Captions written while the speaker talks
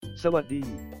สวัสดี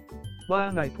ว่า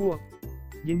ไงพวก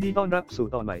ยินดีต้อนรับสู่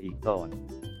ตอนใหม่อีกตอน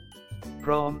พ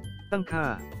ร้อมตั้งค่า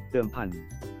เดิมพัน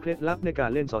เคล็ดลับในการ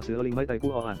เล่นสอเสือลิงไม้ไต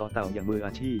กู้ออ่านต่อเต่าอย่างมืออ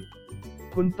าชีพ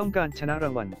คุณต้องการชนะรา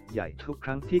งวัลใหญ่ทุกค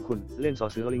รั้งที่คุณเล่นสอ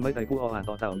เสือลิงไม้ไตกู้ออ่าน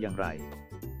ต่อเต่าอย่างไร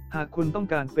หากคุณต้อง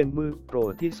การเป็นมือโปร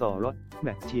ที่สอลดแม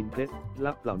ทชินเคล็ด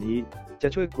ลับเหล่านี้จะ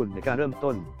ช่วยคุณในการเริ่ม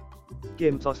ต้นเก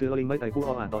มสอเสือลิงไม้ไตกู้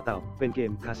ออ่านต่อเต่าเป็นเก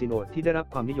มคาสิโนที่ได้รับ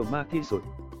ความนิยมมากที่สุด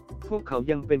พวกเขา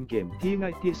ยังเป็นเกมที่ง่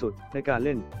ายที่สุดในการเ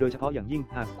ล่นโดยเฉพาะอย่างยิ่ง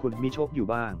หากคุณมีโชคอยู่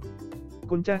บ้าง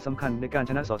กุญแจสำคัญในการ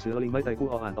ชนะสอเสือลิงไม้ไตกู้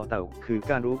ออ่านต่อเต่าคือ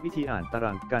การรู้วิธีอ่านตาร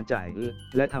างการจ่าย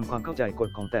และทำความเข้าใจกฎ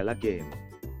ของแต่ละเกม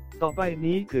ต่อไป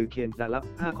นี้คือเคล็ดลับ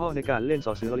5ข้อในการเล่นส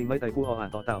อเสือลิงไม้ไตกู้ออ่าน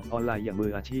ต่อเต่าออนไลน์อย่างมื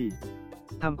ออาชีพ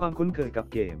ทำความคุ้นเคยกับ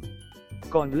เกม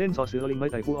ก่อนเล่นสอเสือลิงไม้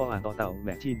ไตกู้ออ่านต่อเต่าแม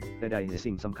ทชินใดๆ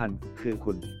สิ่งสำคัญคือ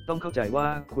คุณต้องเข้าใจว่า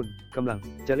คุณกำลัง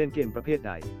จะเล่นเกมประเภทใ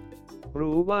ด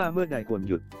รู้ว่าเมื่อใดควร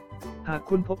หยุดหาก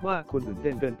คุณพบว่าคุณตื่นเ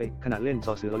ต้นเกินไปขณะเล่นส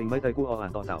อเสือลิงไม้ไตกู้ออ่า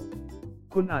นต่อเต่า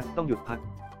คุณอาจต้องหยุดพัก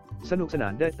สนุกสนา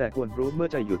นได้แต่ควรรู้เมื่อ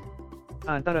จะหยุด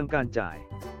อ่านตารางการจ่าย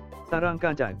ตารางกา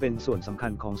รจ่ายเป็นส่วนสำคั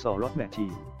ญของสอลดแมทชี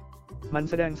นมัน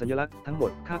แสดงสัญลักษณ์ทั้งหม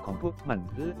ดค่าของพวกมัน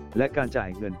และการจ่าย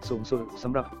เงินสูงสุดส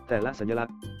ำหรับแต่ละสัญลักษ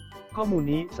ณ์ข้อมูล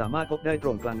นี้สามารถพบได้ตร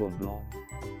งกลางวงล้อม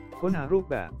ค้นหารูป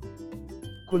แบบ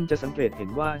คุณจะสังเกตเห็น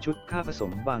ว่าชุดค่าผส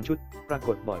มบางชุดปราก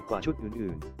ฏบ่อยกว่าชุด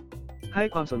อื่นๆให้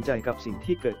ความสนใจกับสิ่ง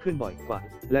ที่เกิดขึ้นบ่อยกว่า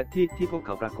และที่พวกเข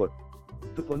าปรากฏ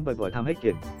ฝึกฝนบ่อยๆทำให้เ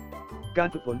ก่งการ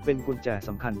ฝึกฝนเป็นกุญแจส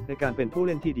ำคัญในการเป็นผู้เ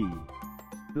ล่นที่ดี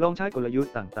ลองใช้กลยุท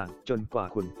ธ์ต่างๆจนกว่า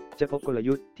คุณจะพบกล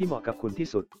ยุทธ์ที่เหมาะกับคุณที่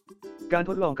สุดการท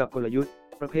ดลองกับกลยุทธ์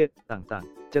ประเภทต่าง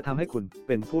ๆจะทำให้คุณเ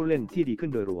ป็นผู้เล่นที่ดีขึ้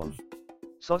นโดยรวม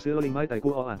ซอเสือลิงไม้ไต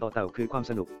กู้ออ่านต่อเต่าคือความ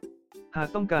สนุกหาก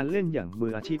ต้องการเล่นอย่างมื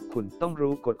ออาชีพคุณต้อง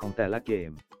รู้กฎของแต่ละเก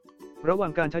มระวั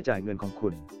งการใช้จ่ายเงินของคุ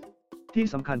ณที่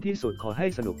สำคัญที่สุดขอให้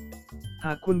สนุกห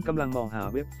ากคุณกำลังมองหา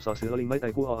เว็บสอเสือลิงไม้ไต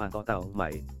กู้ออ่านต่อเต่าใหม่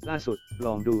ล่าสุดล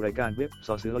องดูรายการเว็บส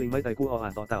อเสือลิงไม้ไตกู้ออ่า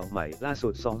นต่อเต่าใหม่ล่าสุ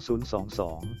ด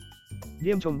2022เ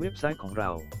ยี่ยมชมเว็บไซต์ของเรา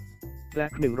แปล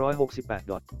ก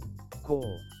168.co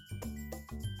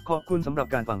ขอบคุณสำหรับ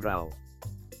การฟังเรา